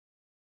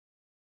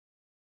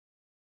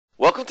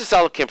Welcome to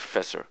SolidCAM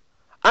Professor.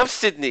 I'm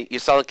Sydney, your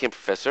SolidCAM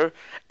Professor,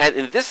 and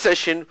in this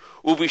session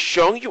we'll be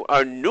showing you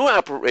our new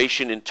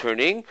operation in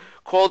turning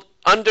called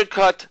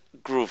undercut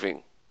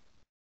grooving.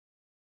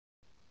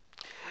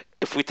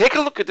 If we take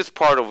a look at this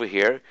part over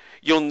here,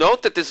 you'll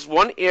note that this is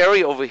one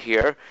area over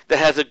here that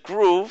has a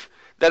groove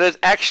that is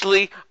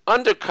actually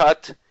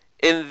undercut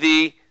in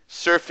the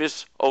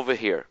surface over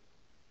here.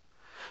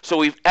 So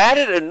we've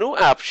added a new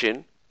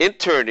option in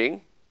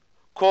turning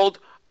called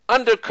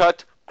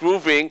undercut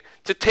grooving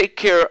to take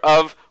care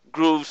of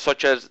grooves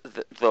such as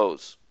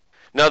those.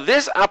 Now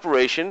this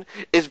operation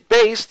is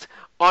based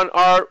on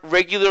our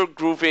regular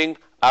grooving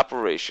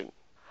operation.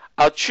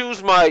 I'll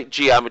choose my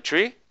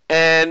geometry,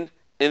 and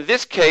in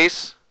this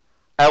case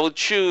I will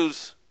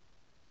choose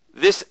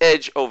this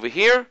edge over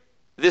here,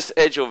 this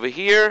edge over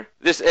here,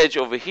 this edge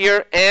over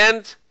here,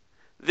 and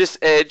this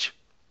edge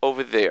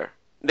over there.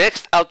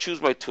 Next I'll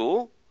choose my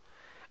tool,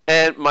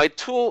 and my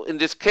tool in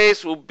this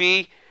case will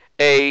be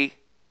a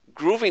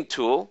grooving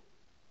tool,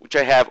 which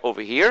I have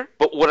over here.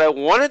 But what I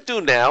want to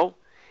do now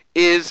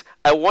is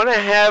I want to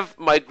have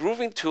my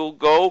grooving tool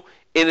go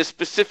in a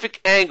specific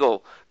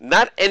angle,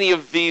 not any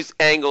of these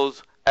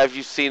angles as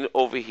you've seen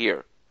over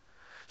here.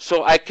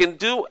 So I can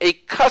do a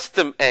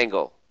custom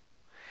angle,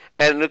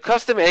 and in a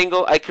custom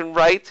angle I can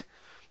write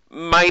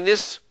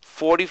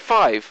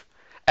 -45.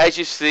 As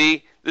you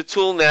see, the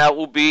tool now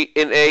will be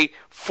in a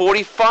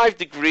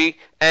 45-degree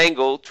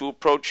angle to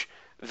approach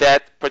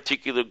that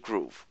particular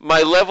groove.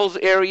 My levels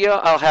area,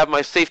 I'll have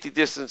my safety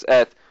distance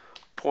at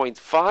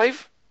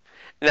 0.5.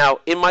 Now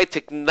in my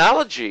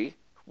technology,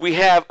 we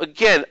have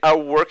again our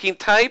working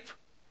type,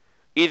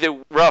 either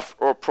rough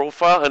or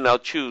profile, and I'll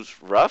choose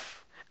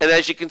rough. And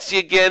as you can see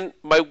again,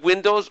 my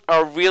windows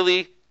are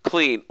really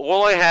clean.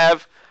 All I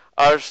have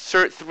are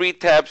 3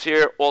 tabs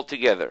here all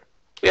together.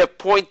 We have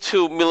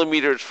 0.2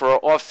 millimeters for our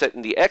offset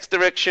in the X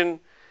direction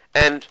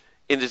and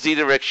in the Z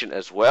direction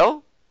as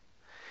well.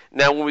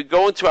 Now when we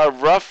go into our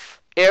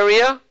rough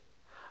area,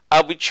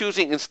 I'll be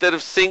choosing, instead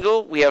of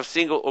single, we have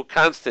single or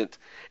constant.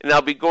 And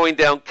I'll be going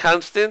down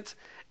constant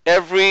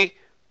every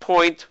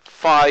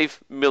 0.5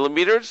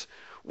 millimeters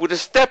with a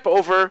step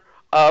over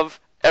of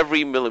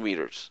every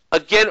millimeters.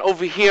 Again,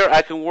 over here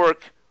I can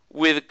work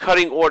with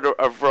cutting order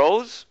of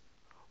rows,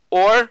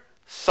 or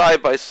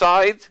side by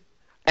side,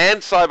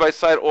 and side by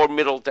side, or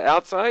middle to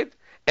outside.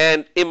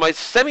 And in my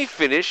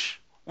semi-finish,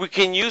 we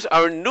can use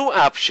our new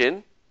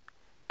option,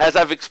 as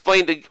I've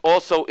explained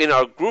also in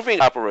our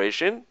grooving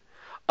operation,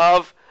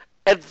 of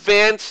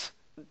advance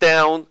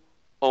down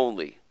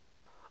only.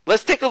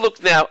 Let's take a look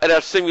now at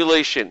our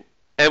simulation,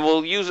 and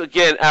we'll use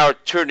again our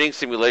turning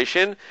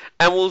simulation,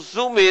 and we'll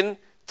zoom in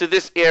to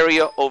this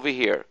area over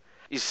here.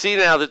 You see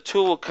now the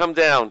tool will come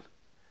down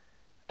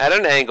at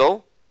an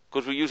angle,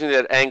 because we're using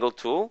that angle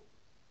tool,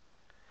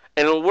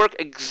 and it'll work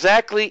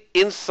exactly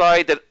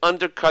inside that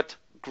undercut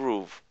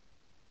groove.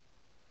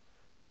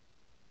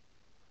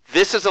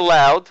 This is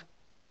allowed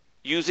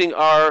using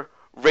our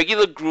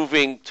regular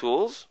grooving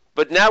tools,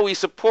 but now we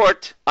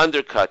support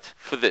undercut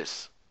for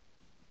this.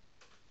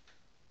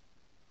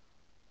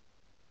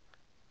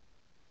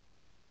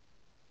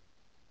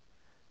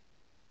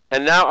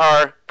 And now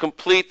our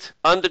complete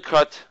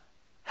undercut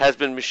has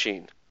been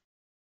machined.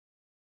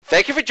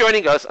 Thank you for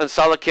joining us on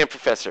SolidCAM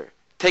Professor.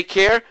 Take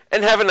care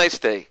and have a nice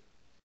day.